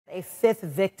A fifth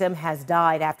victim has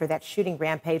died after that shooting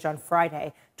rampage on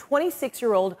Friday.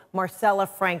 26-year-old Marcela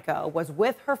Franco was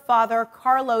with her father,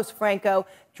 Carlos Franco,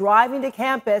 driving to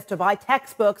campus to buy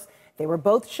textbooks. They were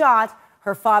both shot.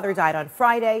 Her father died on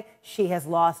Friday. She has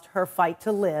lost her fight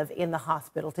to live in the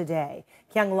hospital today.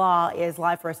 Kyung Lah is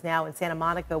live for us now in Santa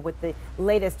Monica with the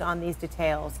latest on these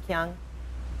details. Kyung?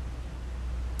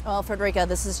 Well, Frederica,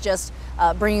 this is just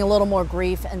bringing a little more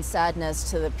grief and sadness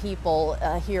to the people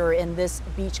here in this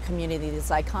beach community,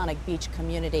 this iconic beach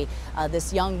community.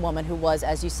 This young woman who was,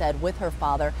 as you said, with her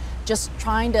father, just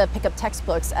trying to pick up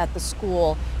textbooks at the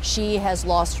school. She has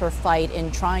lost her fight in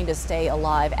trying to stay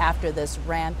alive after this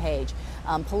rampage.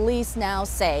 Police now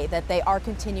say that they are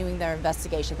continuing their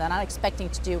investigation. They're not expecting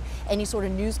to do any sort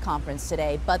of news conference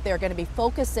today, but they're going to be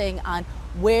focusing on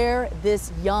where this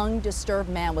young, disturbed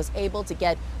man was able to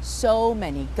get so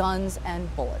many guns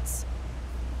and bullets.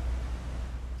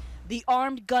 The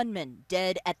armed gunman,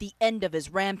 dead at the end of his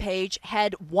rampage,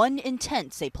 had one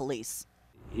intent, say police.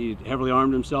 He heavily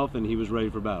armed himself and he was ready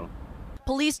for battle.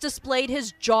 Police displayed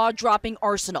his jaw-dropping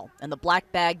arsenal and the black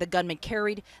bag the gunman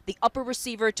carried, the upper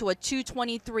receiver to a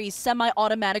 .223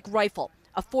 semi-automatic rifle,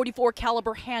 a .44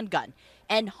 caliber handgun,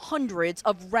 and hundreds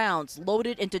of rounds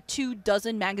loaded into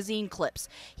 24 magazine clips.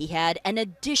 He had an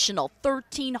additional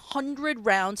 1,300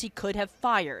 rounds he could have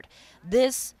fired.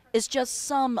 This is just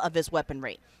some of his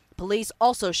weaponry. Police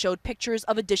also showed pictures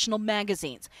of additional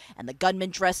magazines, and the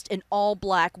gunman dressed in all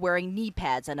black, wearing knee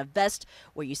pads and a vest,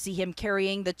 where you see him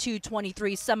carrying the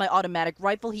 .223 semi-automatic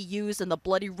rifle he used in the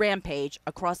bloody rampage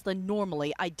across the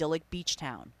normally idyllic beach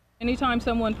town. Anytime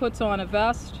someone puts on a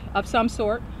vest of some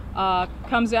sort,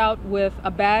 comes out with a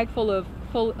bag full of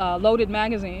loaded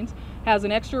magazines, has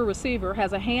an extra receiver,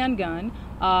 has a handgun,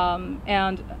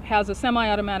 and has a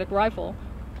semi-automatic rifle,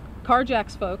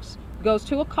 carjacks folks, goes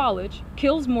to a college,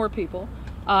 kills more people,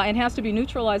 and has to be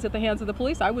neutralized at the hands of the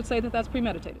police, I would say that that's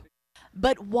premeditated.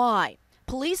 But why?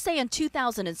 Police say in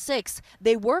 2006,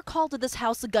 they were called to this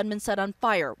house the gunman set on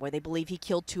fire, where they believe he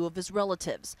killed 2 of his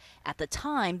relatives. At the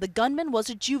time, the gunman was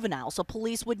a juvenile, so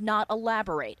police would not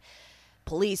elaborate.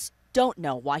 Police don't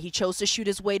know why he chose to shoot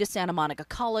his way to Santa Monica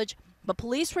College, but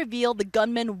police revealed the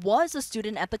gunman was a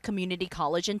student at the community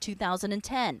college in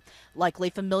 2010, likely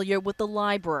familiar with the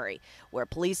library, where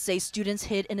police say students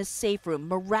hid in a safe room,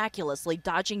 miraculously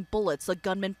dodging bullets the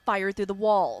gunman fired through the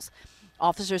walls.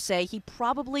 Officers say he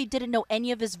probably didn't know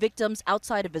any of his victims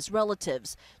outside of his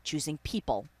relatives, choosing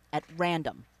people at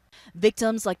random.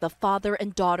 Victims like the father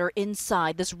and daughter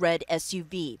inside this red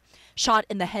SUV. Shot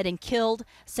in the head and killed,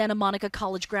 Santa Monica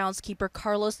College groundskeeper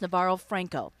Carlos Navarro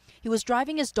Franco. He was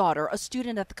driving his daughter, a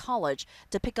student at the college,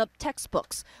 to pick up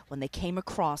textbooks when they came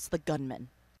across the gunman.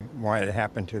 Why it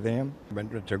happened to them,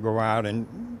 but to go out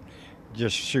and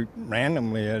just shoot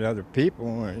randomly at other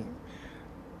people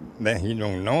that he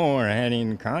don't know or had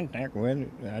any contact with,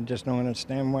 I just don't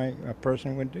understand why a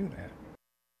person would do that.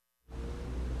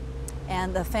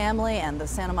 And the family and the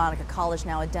Santa Monica College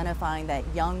now identifying that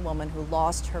young woman who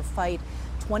lost her fight,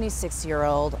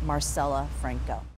 26-year-old Marcela Franco.